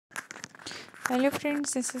Hello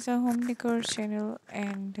friends, this is a home decor channel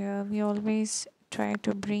and we always try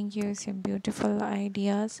to bring you some beautiful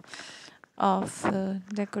ideas of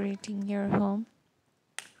decorating your home.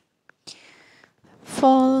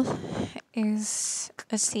 Fall is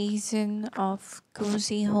a season of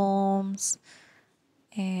cozy homes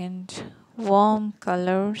and warm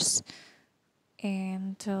colors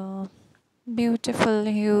and beautiful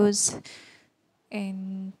hues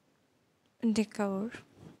in decor.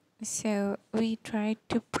 So we try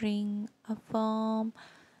to bring a warm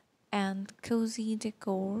and cozy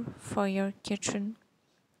decor for your kitchen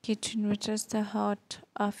which is the heart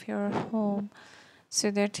of your home,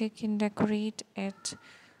 so that you can decorate it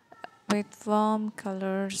with warm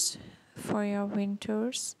colors for your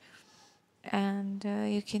winters, and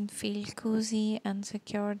you can feel cozy and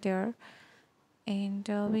secure there. And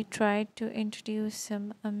we tried to introduce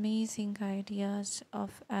some amazing ideas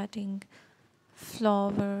of adding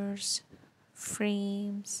flowers,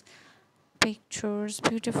 frames, pictures,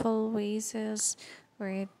 beautiful vases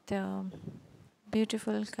with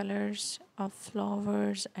beautiful colors of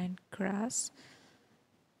flowers and grass.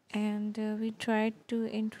 And we tried to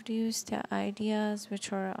introduce the ideas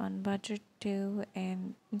which are on budget too,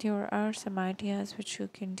 and there are some ideas which you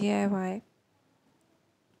can DIY,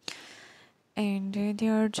 and they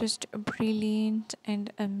are just brilliant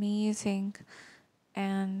and amazing.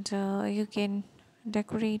 And you can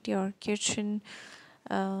decorate your kitchen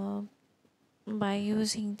uh, by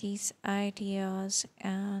using these ideas,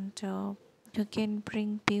 and you can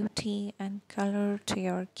bring beauty and color to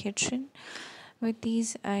your kitchen with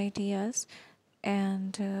these ideas.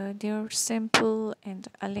 And they're simple and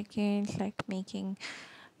elegant, like making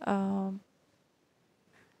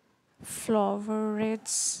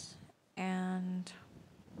flowers and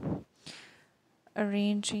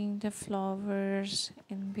arranging the flowers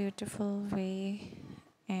in beautiful way,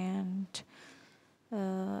 and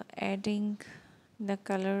adding the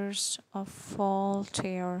colors of fall to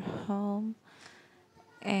your home,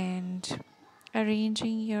 and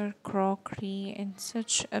arranging your crockery in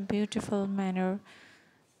such a beautiful manner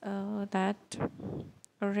that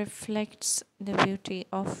reflects the beauty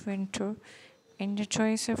of winter. And the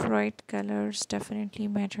choice of right colors definitely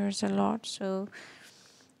matters a lot. So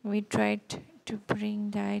we tried to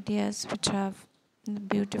bring the ideas which have the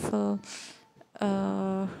beautiful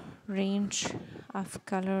range of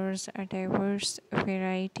colors, a diverse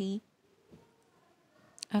variety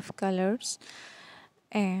of colors,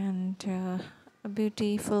 and a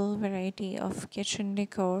beautiful variety of kitchen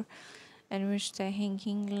decor, in which the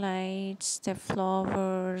hanging lights, the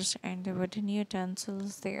flowers, and the wooden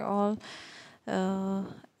utensils, they all uh,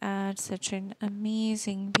 add such an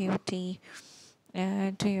amazing beauty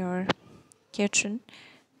to your kitchen.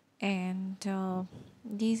 And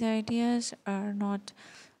these ideas are not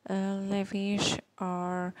lavish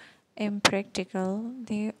or impractical.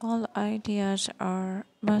 They all ideas are,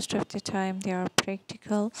 most of the time they are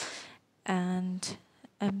practical and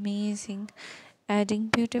amazing. Adding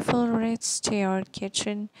beautiful wreaths to your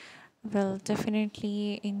kitchen will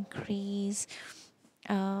definitely increase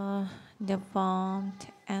the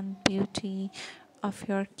warmth and beauty of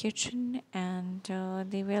your kitchen, and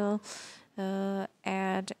they will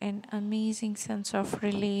add an amazing sense of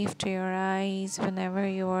relief to your eyes whenever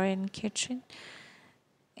you are in kitchen.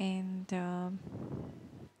 And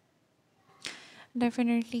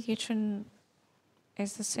definitely kitchen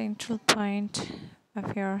is the central point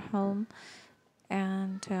of your home,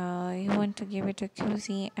 and you want to give it a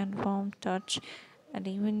cozy and warm touch. And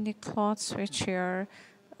even the clothes which you're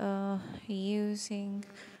using,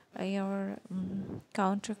 your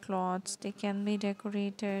counter cloths, they can be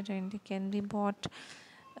decorated and they can be bought,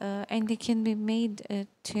 and they can be made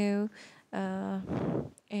too uh,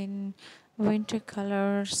 in winter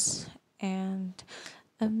colors. And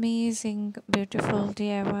amazing beautiful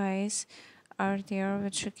DIYs are there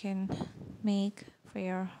which you can make for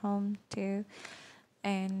your home too.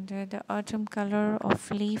 And the autumn color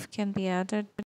of leaf can be added